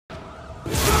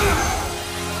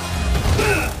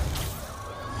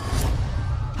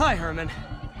Hi, Herman.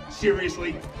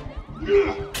 Seriously? Give it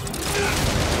up!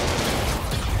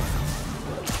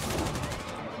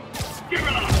 You're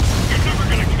never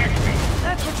gonna catch me!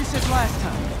 That's what you said last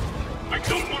time. I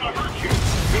don't want to hurt you!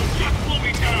 You'll just slow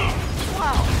me down!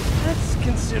 Wow, that's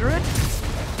considerate.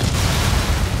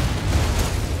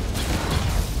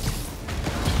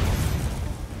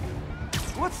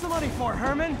 What's the money for,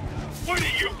 Herman? What do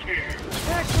you care?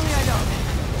 Actually, I don't.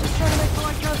 Just trying to make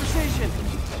polite conversation.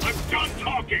 I'm done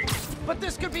talking! But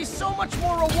this could be so much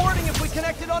more rewarding if we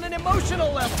connected on an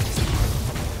emotional level.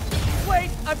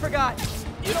 Wait, I forgot.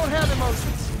 You don't have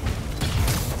emotions.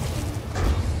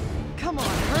 Come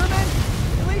on, Herman.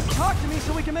 At least talk to me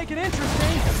so we can make it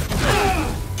interesting.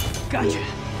 Gotcha.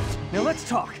 Now let's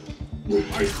talk.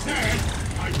 I said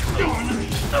I'm done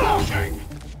talking!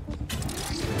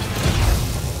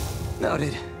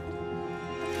 Noted.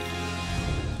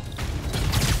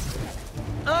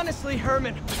 Honestly,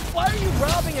 Herman, why are you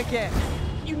robbing again?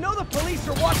 You know the police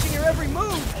are watching your every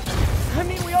move. I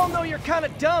mean, we all know you're kind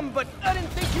of dumb, but I didn't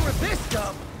think you were this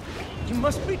dumb. You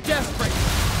must be desperate,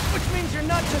 which means you're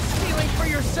not just stealing for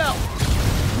yourself.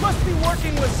 You must be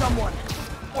working with someone,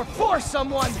 or for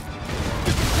someone.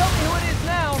 You can tell me who it is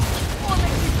now, or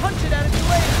make me punch it out of you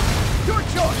later. Your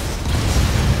choice.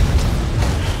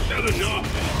 Said enough!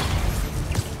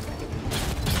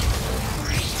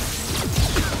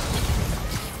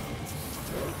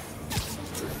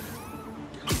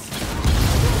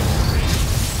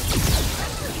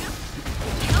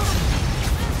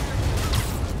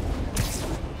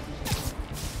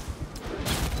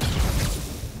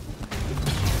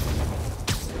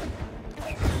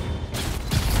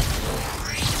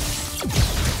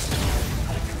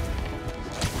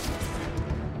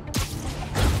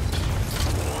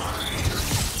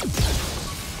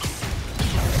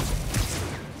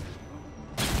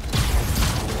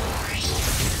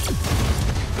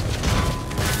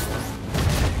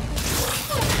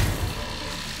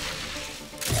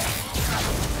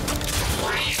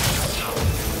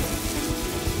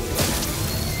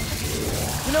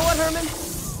 You know what, Herman?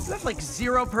 You have like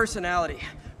zero personality,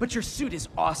 but your suit is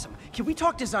awesome. Can we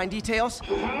talk design details?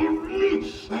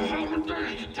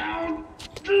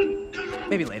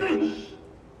 Maybe later.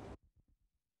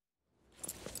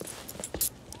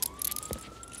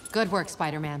 Good work,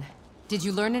 Spider-Man. Did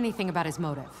you learn anything about his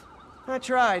motive? I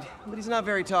tried, but he's not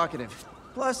very talkative.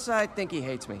 Plus, I think he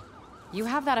hates me. You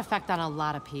have that effect on a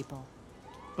lot of people.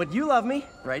 But you love me,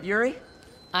 right, Yuri?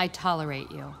 I tolerate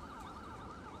you.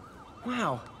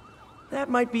 Wow. That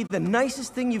might be the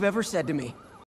nicest thing you've ever said to me.